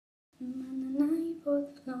I'm on the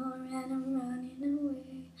 94th floor and I'm running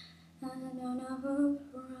away. I don't know who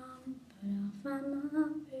from, but I'll find my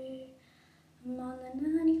way. I'm on the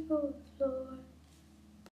 94th floor.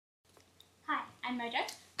 Hi, I'm Mojo.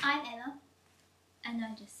 I'm Emma. And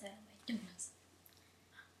I just said my donuts.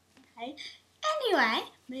 Okay. Anyway,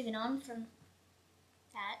 moving on from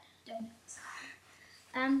that. Donuts.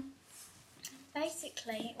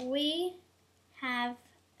 Basically, we have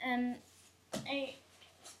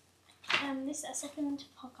this is our second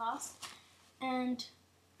podcast, and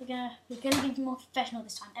we're gonna be more professional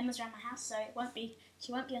this time. Emma's around my house, so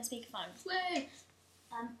she won't be on speakerphone. Woo!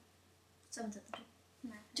 Someone's at the door.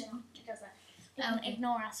 No, she does that. Okay.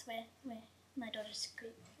 Ignore us. We're my daughter's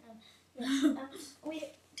creep.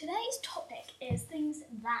 Today's topic is things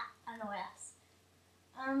that annoy us.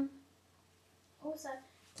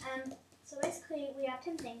 So basically we have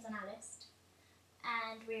 10 things on our list,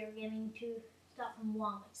 and we're going to start from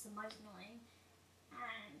 1, which is the most annoying,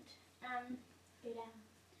 and go down.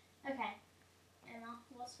 Okay, Emma,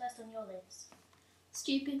 what's first on your list?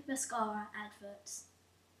 Stupid mascara adverts.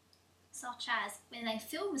 Such as when they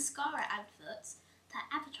film mascara adverts that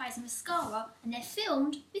advertise mascara and they're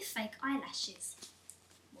filmed with fake eyelashes.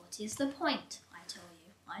 What is the point? I tell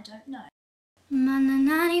you, I don't know. I'm on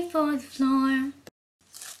the 94th floor.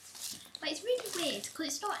 But it's really weird because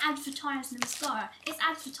it's not advertising the mascara, it's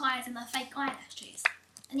advertising the fake eyelashes.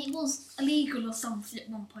 And it was illegal or something at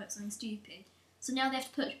one point, something stupid. So now they have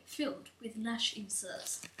to put filled with lash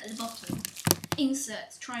inserts at the bottom.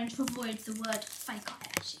 Inserts trying to avoid the word fake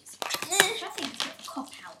eyelashes. Which I think is a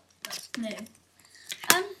cop out, but no.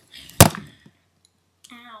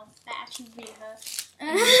 Ow, that actually really hurt.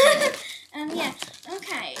 Yeah,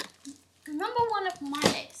 okay. Number 1 of my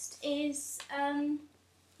list is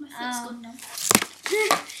My foot's gone now.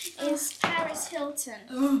 is Paris Hilton.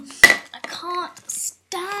 Oh. I can't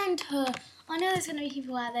stand her. I know there's going to be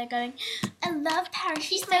people out there going, I love Paris.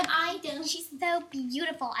 She's so idol. She's so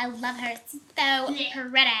beautiful. I love her. It's so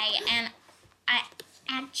pretty. And I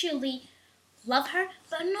actually love her.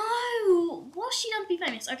 But no, what's she done to be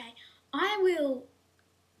famous? Okay, I will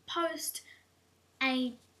post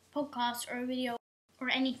a podcast or a video or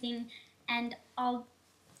anything, and I'll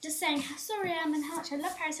just saying how sorry I am and how much I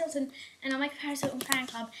love Paris Hilton, and I'll make a Paris Hilton fan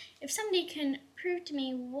club. If somebody can prove to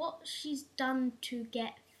me what she's done to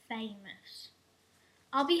get famous,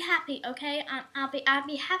 I'll be happy. Okay, I'll be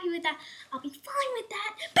happy with that. I'll be fine with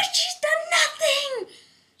that. But she's done nothing.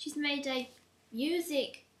 She's made a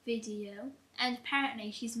music video and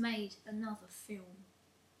apparently she's made another film.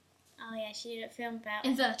 Oh yeah, she did a film about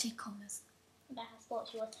Inverted commas. how sport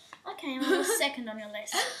she was. Okay, I'm on the second on your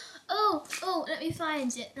list. Oh, let me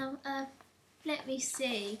find it. Now, let me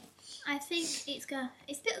see. I think it's a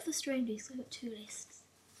bit of a strange list. I've got 2 lists.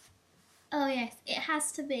 Oh yes, it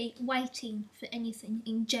has to be waiting for anything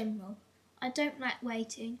in general. I don't like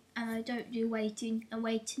waiting, and I don't do waiting, and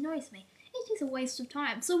wait annoys me. It is a waste of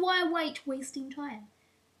time. So why wait wasting time?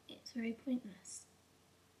 It's very pointless.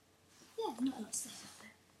 Yeah, not a lot to say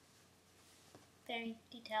about Very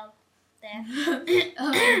detailed there. that.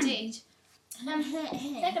 Oh, indeed.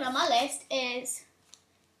 Second on my list is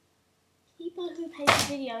people who post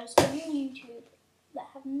videos on YouTube that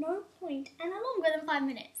have no point and are longer than 5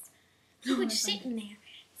 minutes. People just sitting there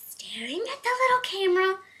staring at the little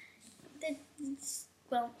camera.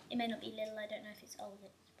 Well, it may not be little. I don't know if it's old.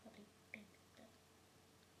 It's probably big. But...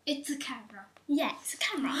 It's a camera. Yeah, it's a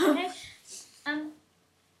camera. Okay. And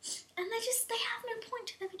they have no point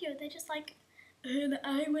to the video. They're just like, and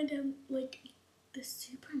I went down like the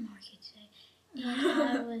supermarket today,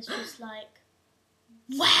 and I was just like,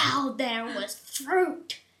 wow, there was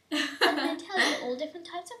fruit. And they tell you all different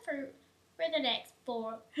types of fruit for the next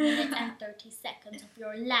 4 minutes and 30 seconds of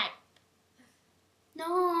your life.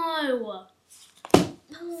 No.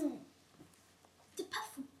 The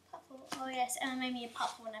puffle. Oh yes, and it made me a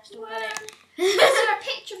puffle when I've still got it. I saw a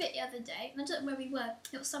picture of it the other day, and I don't know where we were.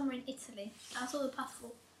 It was somewhere in Italy. I saw the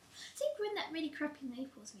puffle. I think we're in that really crappy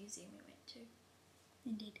Naples museum we went to.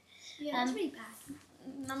 Indeed. Yeah, it's really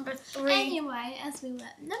bad. Number 3. Anyway, as we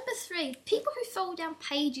were. Number 3, people who fold down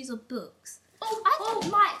pages of books. Oh, I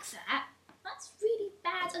don't like that. That's really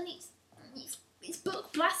bad, and it's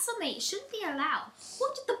book blasphemy. It shouldn't be allowed.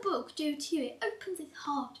 What did the book do to you? It opens its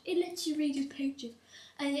heart. It lets you read its pages,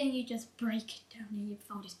 and then you just break it down and you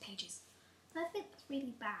fold its pages. I think that's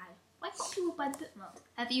really bad. Why can't people buy bookmarks?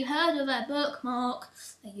 Have you heard of a bookmark?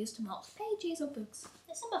 They used to mark pages of books.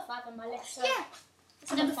 It's number 5 on my list. So Yeah.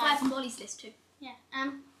 It's number 5 on Molly's list too. Yeah.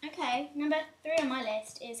 Okay. Number 3 on my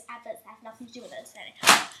list is adverts that have nothing to do with it.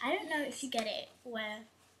 I don't know if you get it, where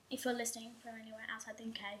if you're listening from anywhere outside the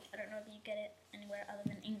UK, I don't know if you get it anywhere other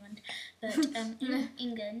than England, but in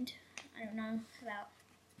England, I don't know about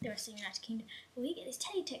the rest of the United Kingdom, but we get this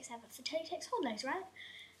teletext advert for teletext holidays, right?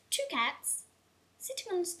 2 cats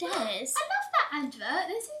sitting on the stairs. I love that advert.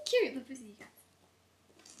 They're so cute, the pussy cats.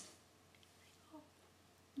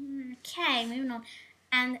 Okay, moving on.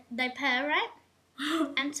 And they purr, right?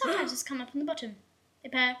 And subtitles come up on the bottom. They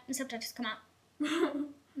purr and subtitles come up.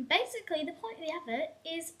 Basically, the point of the advert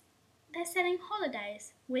is they're selling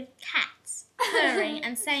holidays with cats purring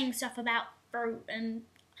and saying stuff about fruit and...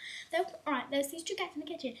 Alright, there's these 2 cats in the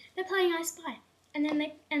kitchen. They're playing I Spy. And then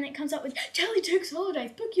it comes up with Teletext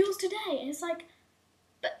holidays, book yours today. And it's like,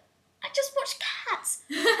 but I just watched cats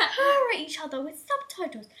purr at each other with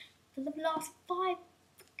subtitles for the last 5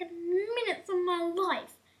 minutes of my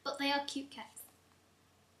life. But they are cute cats.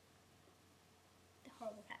 They're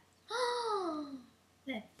horrible cats.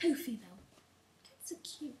 They're poofy though. Cats are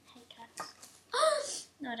cute. I hate cats.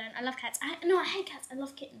 No, I don't. I love cats. I hate cats. I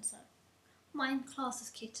love kittens though. Mine classes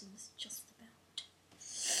kittens, just about.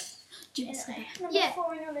 Just Anyway, about. number 4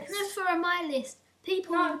 on your list. Number 4 on my list.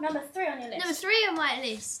 People. No, number 3 on your list. Number 3 on my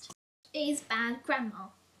list is bad grammar.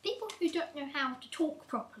 People who don't know how to talk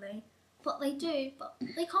properly, but they do, but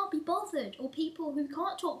they can't be bothered. Or people who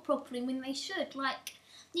can't talk properly when they should, like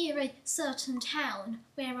near a certain town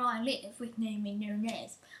where I live, with naming known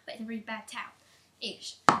as, but it's a really bad town.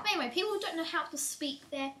 Ish. But anyway, people who don't know how to speak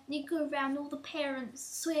there, they go around all the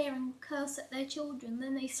parents swear and curse at their children,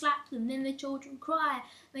 then they slap them, then their children cry,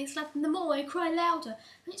 they slap them more, they cry louder.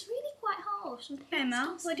 And it's really quite harsh. And parents Emma,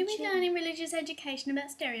 don't what do we chill. learn in religious education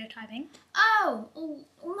about stereotyping? Oh,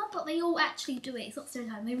 no, but they all actually do it. It's not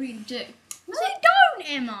stereotyping, they really do. No, they don't,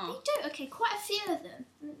 Emma. They do, okay, quite a few of them.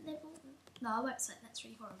 No, I won't say that's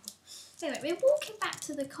really horrible. Anyway, we were walking back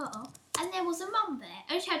to the car, and there was a mum there,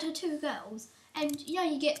 and she had her 2 girls. And you know,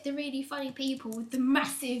 you get the really funny people with the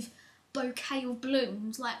massive bouquet of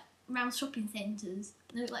balloons, like around shopping centres.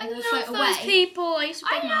 They look like they'll float away. those people. I used to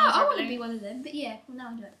I beg know, my mum for I a want to balloon. be one of them, but yeah, well, no,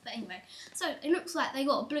 I don't. But anyway, so it looks like they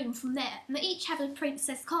got a balloon from there, and they each have a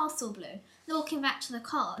Princess Castle balloon. They're walking back to the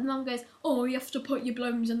car, and Mum goes, "Oh, you have to put your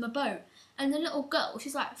balloons in the boat." And the little girl,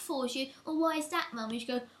 she's like 4, "Oh, why is that, Mum?" And she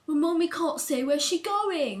goes, "Well, Mummy can't say where she's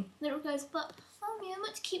going." And the little girl goes, "But Mummy, I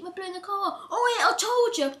want to keep my balloon in the car." "Oh yeah, I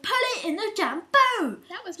told you, put it in the damn boat."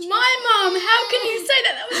 That was my mum. How can you say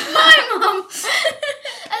that? That was my mum.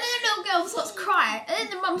 And then the little girl starts crying, and then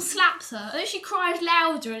the mum slaps her, and then she cries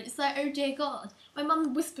louder, and it's like, oh dear God. My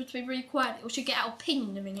mum whispered to me really quietly, or she'll get out a pin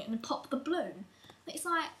in a minute and pop the balloon. And it's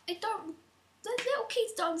like, the little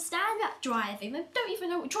kids don't understand about driving. They don't even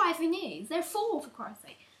know what driving is. They're 4, for Christ's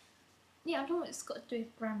sake. Yeah, I don't know what it's got to do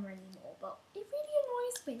with grammar anymore, but it really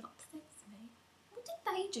annoys me, upsets me. What did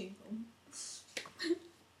they do wrong?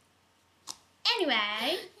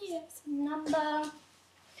 Anyway, Yes. number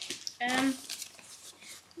 1,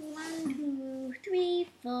 2, 3,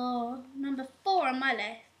 4. Number 4 on my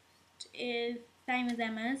list is same as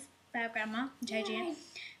Emma's, bad grammar, changing it.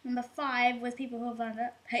 Number 5 was people who have learned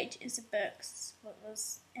pages of books. What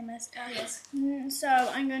was Emma's? Oh, yes. So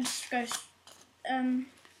I'm going to go.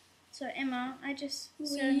 So Emma,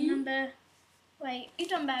 Oui. number. Wait, you've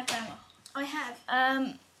done bad grammar. I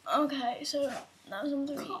have. Okay, so that was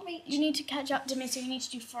number 3. Can't reach. You need to catch up to me, so you need to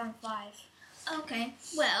do 4 and 5. Okay,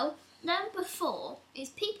 well, number 4 is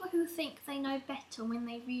people who think they know better when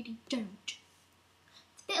they really don't.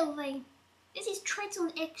 It's a bit of a... This is treads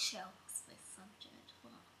on eggshells, this subject.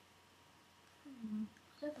 Well,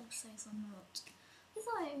 I don't know if say so or not. It's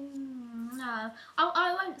like, no,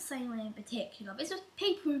 I won't say anyone in particular, but it's just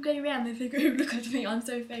people who go around and think, oh, look at me, I'm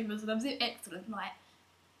so famous and I'm so excellent, like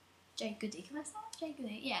Jay Goody. Can I say that? Jay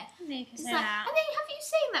Goody? Yeah. You can It's say like, that. and then have you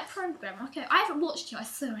seen that programme? Okay, I haven't watched it, I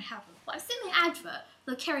swear I haven't. But I've seen the advert,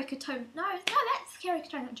 the Kerry Katona. No, that's Kerry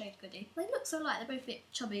Katona, not Jade Goody. They look so alike, they're both a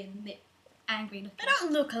bit chubby and a bit angry looking. They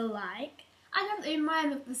don't look alike. I don't they remind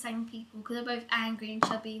me of the same people because they're both angry and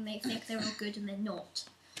chubby and they think they're all good and they're not.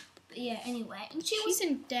 But yeah, anyway. And She's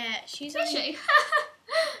in debt. She's Is on. she?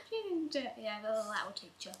 She's in debt, yeah, the little Latin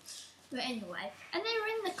teacher. But anyway, and they were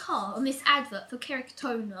in the car on this advert for Kerry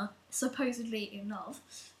Katona, supposedly in love.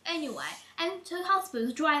 Anyway, and her husband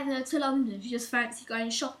was driving her to London. She just fancied going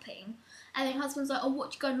shopping. And then her husband's like, oh,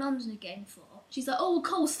 what you going to London again for? She's like, oh, of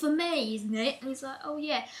course, for me, isn't it? And he's like, oh,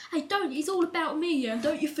 yeah. Hey, it's all about me, yeah,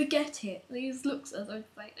 don't you forget it. And he just looks at her and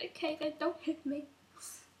like, okay, then don't hit me.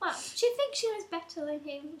 Well, she thinks she knows better than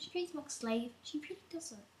him. She treats him like a slave. She really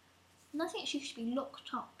doesn't. And I think she should be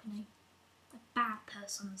locked up in a bad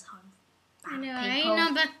person's home. Bad Anyway,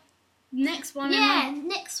 people. next one. Yeah,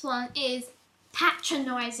 next one is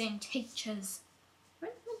patronising teachers.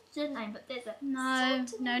 the name, but there's a No,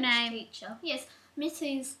 sort of no English name. teacher. Yes,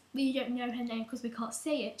 Mrs. We don't know her name because we can't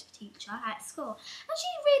see it. Teacher at school, and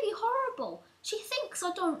she's really horrible. She thinks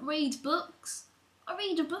I don't read books. I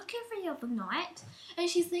read a book every other night, and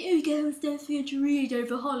she's like, "Oh, girls don't feel to read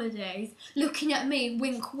over holidays," looking at me,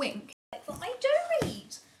 wink, wink. But I do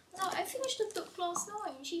read. No, I finished a book last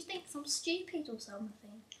night, and she thinks I'm stupid or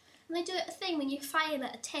something. And they do a thing when you fail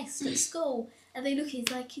at a test at school, and they look at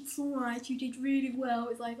it like, "It's alright, you did really well."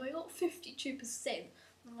 It's like, "I got 52%.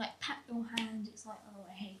 And like, pat your hand. It's like, "Oh,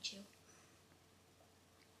 I hate you."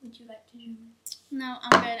 Would you like to do mine? No,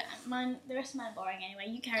 I'm good. Mine, the rest of mine are boring anyway.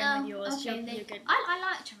 You carry on with yours. Okay, You're then. good. I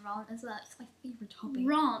like to rant as well. It's my favourite hobby.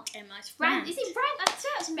 Rant, Emma. It's Rant. Is it rant? I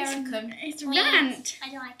thought it's American. It's rant.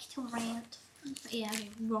 I like to rant. But yeah, okay,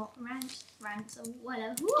 rant, or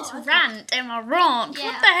whatever. It's Okay. rant, Emma. Rant. Yeah.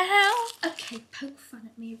 What the hell? Okay, poke fun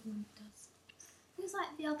at me, everyone does. It was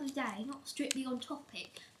like the other day, not strictly on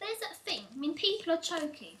topic. There's that thing, I mean, people are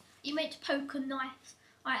choking. You're meant to poke a knife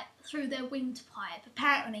like through their windpipe.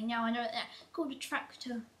 Apparently, now I know that it's called a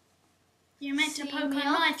tractor. You're meant to See poke a me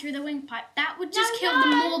knife through the windpipe. That would just No, kill no.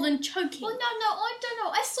 them more than choking. Well, no, I don't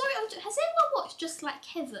know. I saw it. Has anyone watched Just Like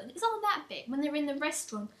Heaven? It's on that bit when they're in the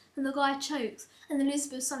restaurant and the guy chokes and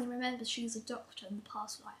Elizabeth suddenly remembers she's a doctor in the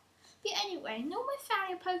past life. But anyway, no, my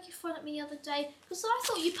family were poking fun at me the other day because I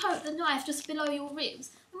thought you poked the knife just below your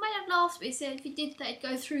ribs. And my dad laughed at me and said if you did that, it'd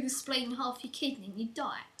go through the spleen and half your kidney and you'd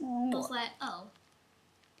die. I was like, oh.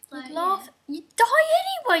 You'd So, laugh. You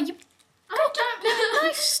die anyway. You I don't know.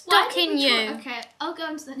 knife stuck in you. Okay, I'll go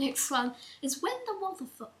on to the next one. Is when the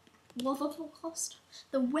weather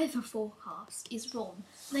forecast is wrong.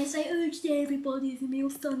 And they say, "Oh, today everybody's gonna be all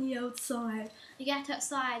sunny outside." You get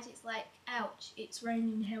outside, it's like, ouch, it's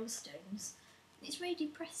raining hailstones. It's really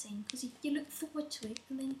depressing because you look forward to it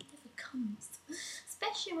and then it never comes.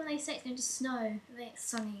 Especially when they say it's going to snow and then it's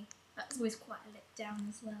sunny. That's always quite a letdown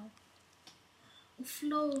as well. Or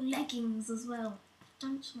floor leggings as well.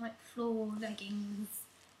 Don't like floor leggings.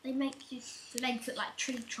 They make your legs look like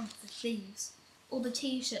tree trunks with leaves. Or the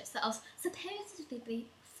t-shirts that are supposedly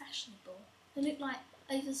fashionable. They look like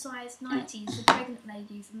oversized 90s for pregnant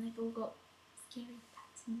ladies and they've all got scary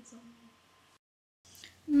patterns on them.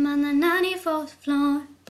 I'm on the 94th floor.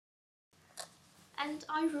 And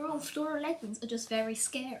overall, floral leggings are just very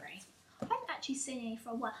scary. I haven't actually seen any for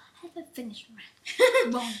a while. I haven't finished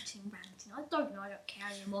ranting. I don't know, I don't care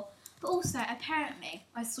anymore. But also, apparently,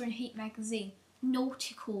 I saw in Heat magazine,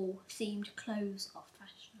 nautical themed clothes are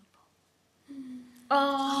fashionable.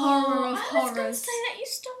 Horror of horrors. I was going to say that you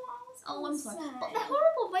stole Oh, I'm sorry. But they're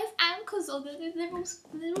horrible. They have anchors on them.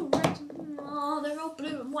 They're all red. Oh, they're all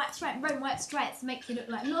blue and white stripes. Red and white stripes make you look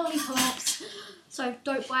like lollipops. So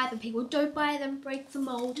don't buy them, people. Don't buy them. Break the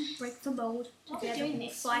mold. Break the mold. While we're Together doing we'll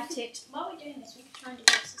this, fight it. While we're doing this, we could try and do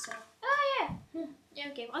this as well. Oh yeah. Yeah,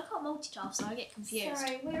 okay. I can't multitask, so I get confused.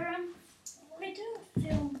 Sorry, we're doing a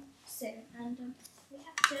film soon, and we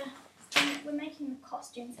have to. We're making the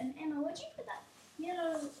costumes. And Emma, would you put that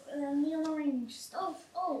yellow, neon orange stuff?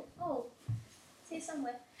 Oh, see it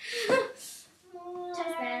somewhere. Just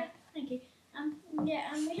there. Thank you.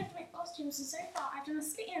 Yeah, we have to make costumes. And so far, I've done a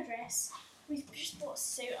sticker dress. We've just bought a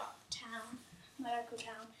suit uptown, my local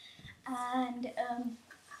town, and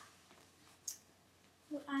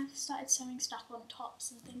I've started sewing stuff on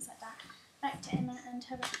tops and things like that. Back to Emma and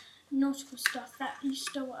her nautical stuff. That you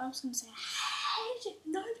stole what I was going to say. I hate it.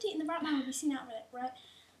 Nobody in the right mind would be seen out with it, right?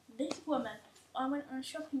 This woman, I went on a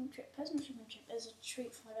shopping trip, personal shopping trip, as a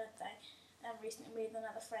treat for my birthday, recently with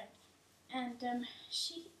another friend, and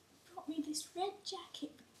she brought me this red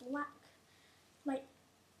jacket with black, like,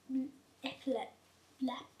 epaulet,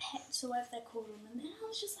 lappets or whatever they're called, and then I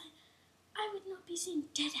was just like, I would not be seen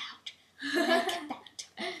dead out like that.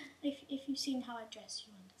 If you've seen how I dress,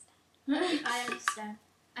 you understand. I understand.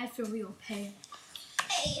 I feel your pain.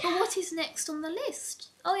 But what is next on the list?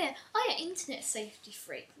 Oh yeah, internet safety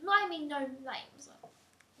freak. No, I mean no names.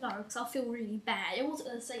 No, because I feel really bad. I wasn't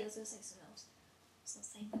going to say, I was going to say something else. I was going to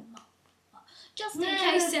say my mum. But just in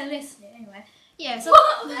case they're listening, anyway. Yeah, so...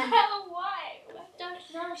 What the hell? Why? Don't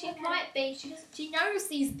know, she might be. She knows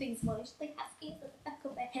these things well. They have ears at the back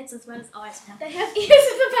of their heads as well as eyes now. They have ears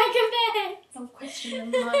at the back of their heads. Don't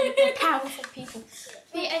question them, man. They're powerful people.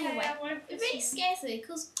 But Okay, anyway, I won't it really scares me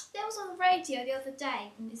because there was on the radio the other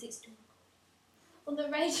day, and is it still on the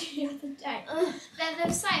radio the other day?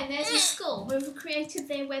 They're saying there's a school who've created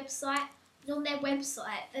their website, and on their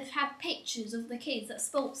website they've had pictures of the kids at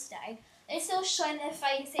sports day, They're still showing their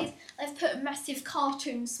faces. They've put massive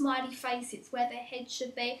cartoon smiley faces where their head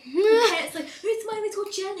should be. The parents like, it's my little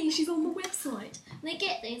Jenny, she's on the website. And they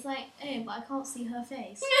get there, it's like, oh, but I can't see her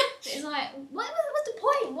face. But it's like, what's the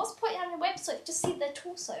point? What's the point of having a website? Just see their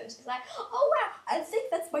torsos. It's like, oh wow, I think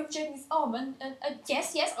that's my Jenny's arm. And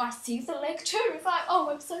yes, I see the leg too. It's like, oh,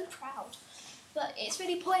 I'm so proud. But it's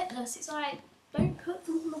really pointless. It's like, don't put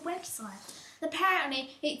them on the website.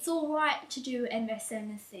 Apparently, it's all right to do MSN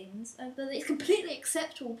and things, but it's completely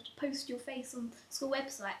acceptable to post your face on school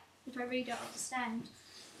website, which I really don't understand.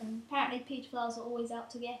 And apparently, paedophiles are always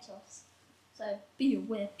out to get us. So be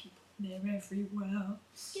aware, people. They're everywhere.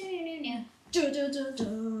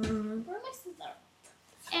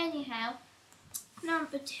 Anyhow,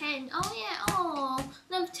 number 10. Oh yeah.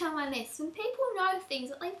 Number 10 on my list. When people know things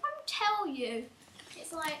that they won't tell you,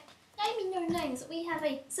 it's like. Naming no names, we have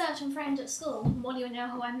a certain friend at school, what do you know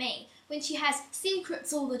who I mean? When she has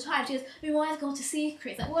secrets all the time, she goes, oh, I've got a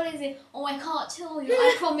secret. Like, what is it? Oh, I can't tell you.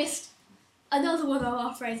 I promised another one of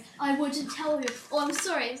our friends I wouldn't tell you. Oh, I'm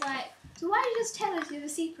sorry. It's like, so why don't you just tell us you have a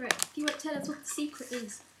secret? If you won't tell us what the secret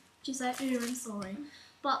is. She's like, oh, I'm sorry.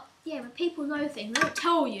 But, yeah, when people know things, they don't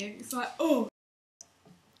tell you. It's like, oh.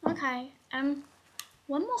 Okay,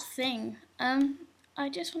 one more thing. I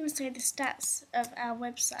just want to say the stats of our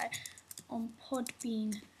website on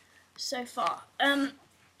Podbean so far.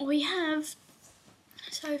 We have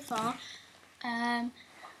so far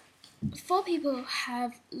 4 people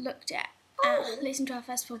have looked at listened to our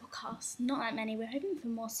first 4 podcasts. Not that many. We're hoping for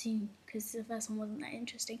more soon because the first one wasn't that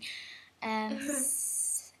interesting. And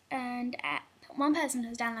one person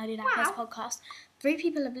has downloaded our first podcast. 3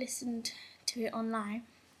 people have listened to it online,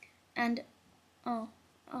 and oh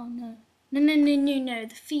no. No.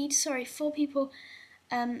 The feed. Sorry, 4 people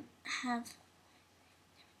have.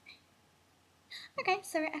 Okay,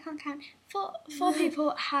 sorry, I can't count. 4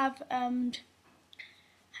 people have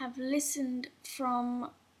listened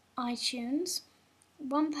from iTunes.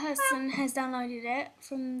 1 person has downloaded it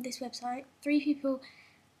from this website. 3 people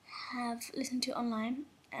have listened to it online,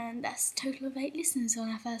 and that's a total of 8 listeners on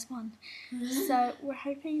our first one. So we're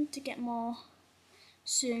hoping to get more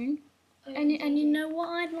soon. And you know what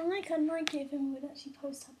I'd like? I'd like it if we would actually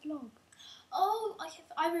post our blog. Oh,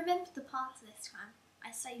 I remember the part this time.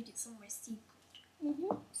 I saved it somewhere secret.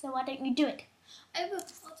 So why don't you do it? I will.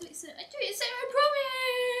 I'll do it soon. I do it soon, I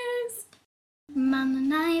promise! I'm on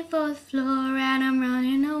the 94th floor and I'm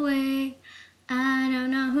running away. I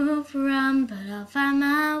don't know who from, but I'll find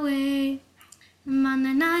my way. I'm on the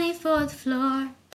 94th floor.